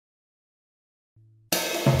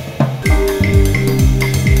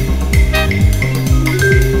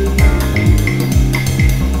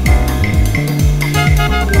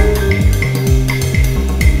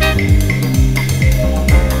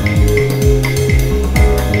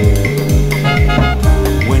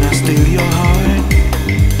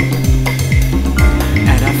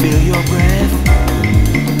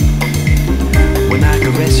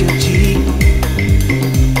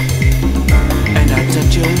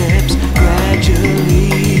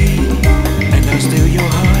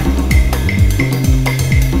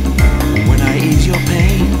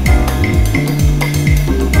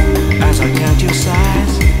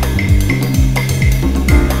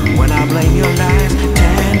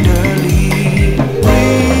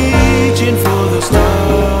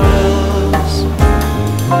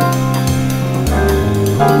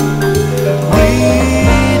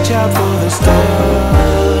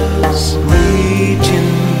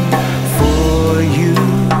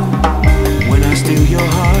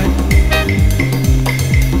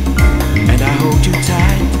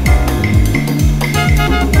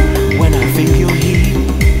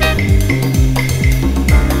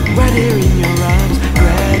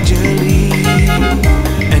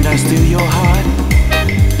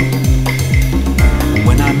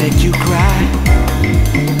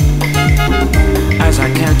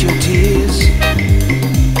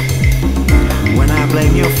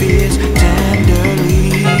blame your fears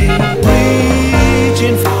tenderly,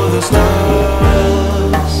 reaching for the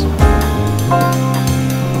stars,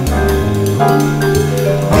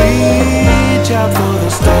 reach out for the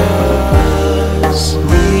stars,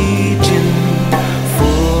 reaching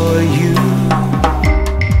for you.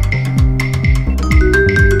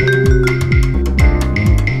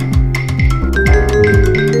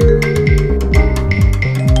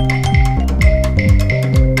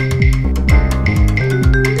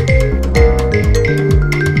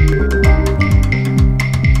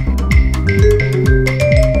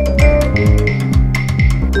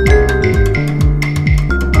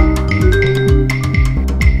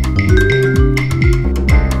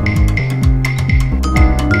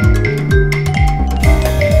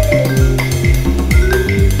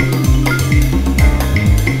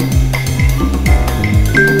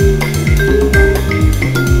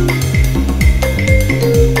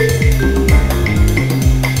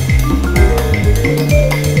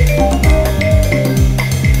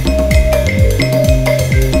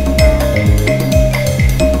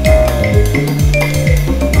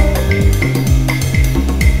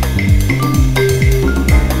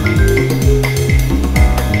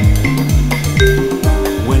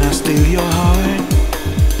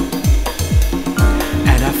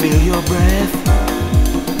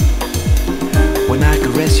 When I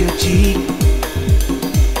caress your cheek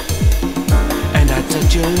and I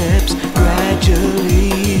touch your lips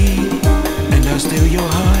gradually, and I steal your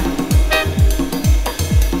heart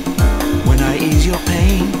when I ease your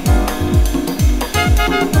pain,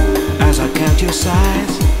 as I count your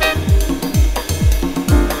sighs,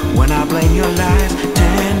 when I blame your lies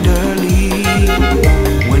tenderly,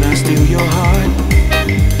 when I steal your heart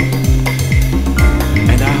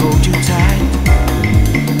and I hold you tight,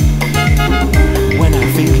 when I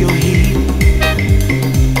feel your heat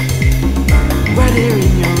right here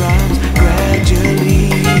in your arms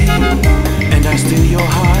gradually, and I steal your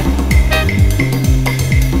heart